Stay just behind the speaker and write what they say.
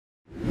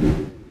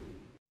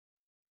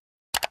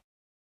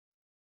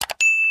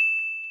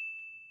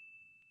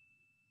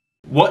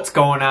What's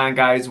going on,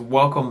 guys?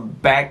 Welcome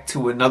back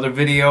to another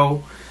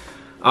video.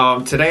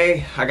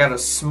 Today I got a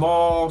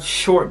small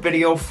short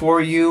video for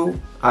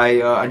you.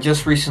 I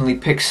just recently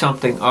picked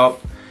something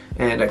up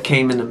and it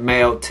came in the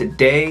mail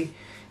today,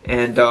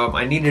 and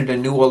I needed a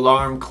new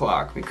alarm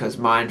clock because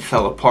mine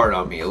fell apart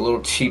on me. A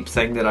little cheap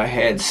thing that I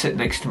had sitting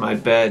next to my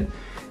bed,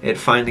 it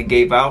finally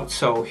gave out,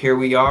 so here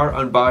we are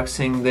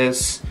unboxing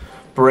this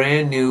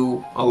brand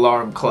new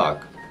alarm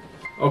clock.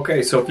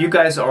 Okay, so if you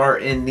guys are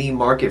in the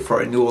market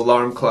for a new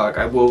alarm clock,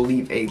 I will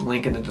leave a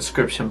link in the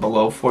description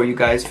below for you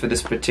guys for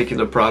this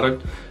particular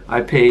product.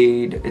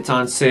 It's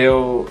on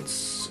sale,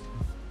 it's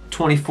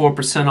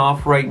 24%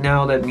 off right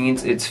now. That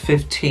means it's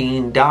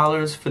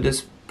 $15 for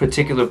this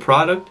particular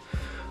product.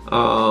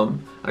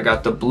 I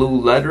got the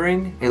blue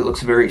lettering. It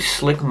looks very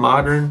slick,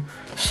 modern,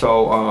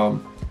 so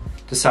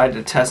decided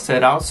to test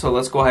that out. So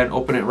let's go ahead and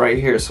open it right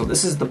here. So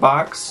this is the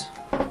box.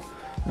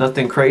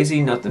 Nothing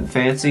crazy, nothing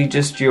fancy,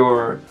 just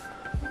your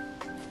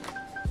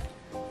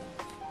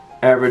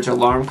average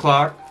alarm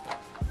clock.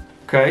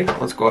 Okay,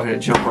 let's go ahead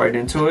and jump right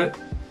into it.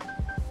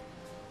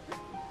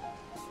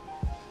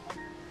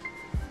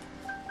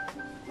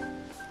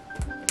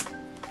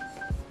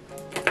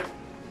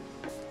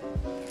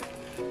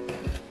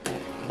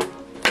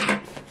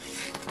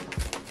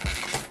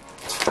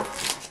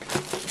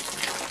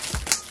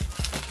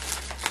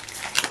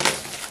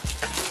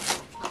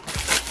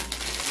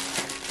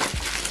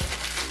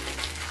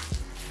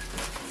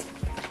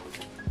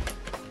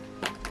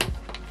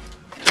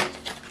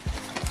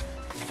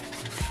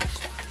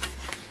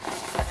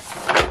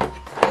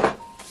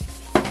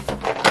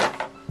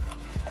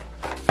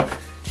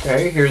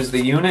 Okay, here's the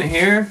unit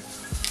here.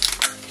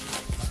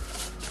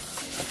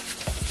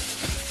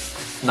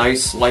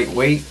 Nice,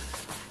 lightweight.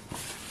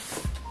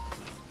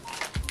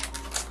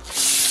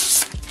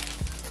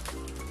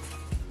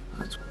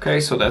 Okay,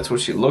 so that's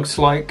what she looks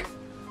like.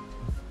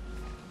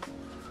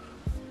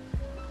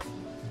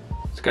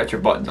 It's got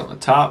your buttons on the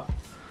top.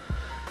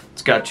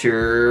 It's got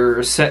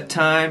your set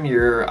time,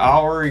 your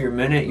hour, your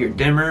minute, your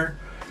dimmer,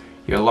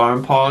 your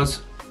alarm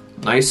pause.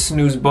 Nice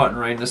snooze button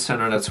right in the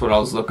center. That's what I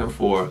was looking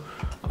for.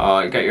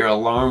 You got your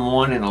alarm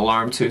 1 and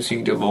alarm 2, so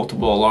you can do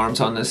multiple alarms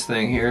on this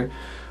thing here.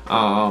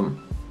 The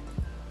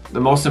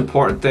most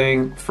important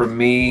thing for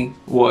me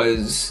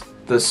was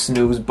the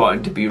snooze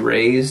button to be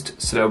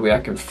raised, so that way I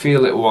can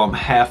feel it while I'm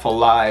half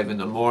alive in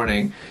the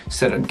morning,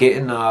 instead of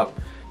getting up,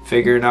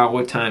 figuring out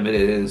what time it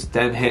is,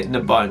 then hitting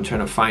the button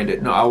trying to find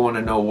it. No, I want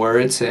to know where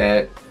it's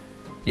at,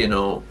 you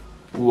know,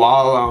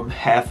 while I'm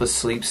half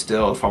asleep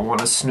still. If I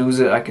want to snooze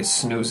it, I can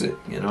snooze it,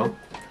 you know.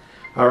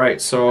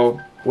 Alright, so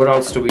what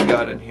else do we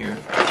got in here?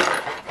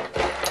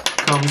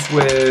 Comes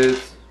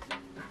with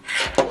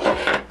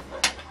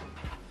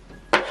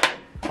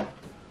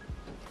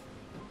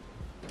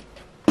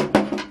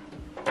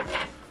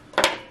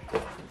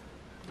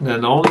and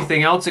then the only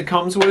thing else it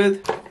comes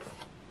with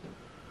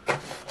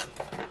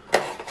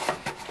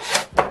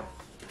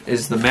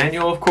is the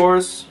manual, of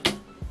course,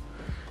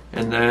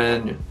 and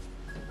then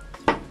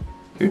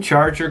your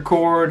charger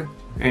cord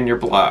and your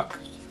block.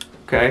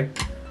 Okay,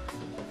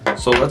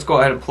 so let's go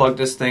ahead and plug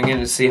this thing in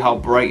and see how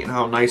bright and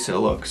how nice it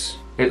looks.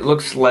 It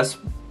looks less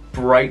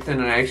bright than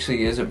it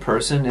actually is in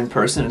person. In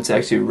person, it's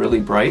actually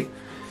really bright.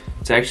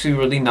 It's actually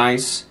really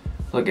nice.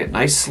 Look at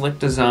nice slick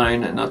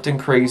design, nothing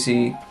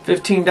crazy.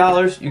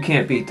 $15, you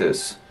can't beat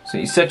this. So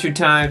you set your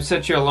time,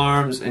 set your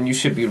alarms, and you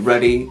should be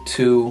ready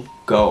to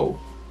go.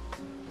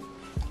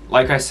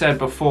 Like I said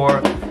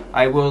before,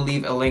 I will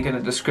leave a link in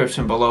the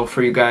description below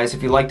for you guys.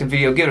 If you liked the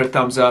video, give it a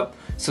thumbs up,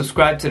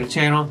 subscribe to the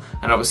channel,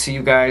 and I will see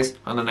you guys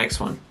on the next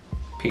one.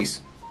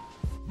 Peace.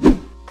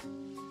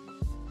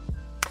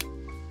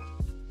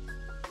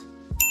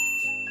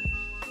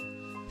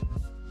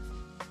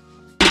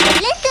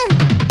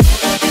 Listen.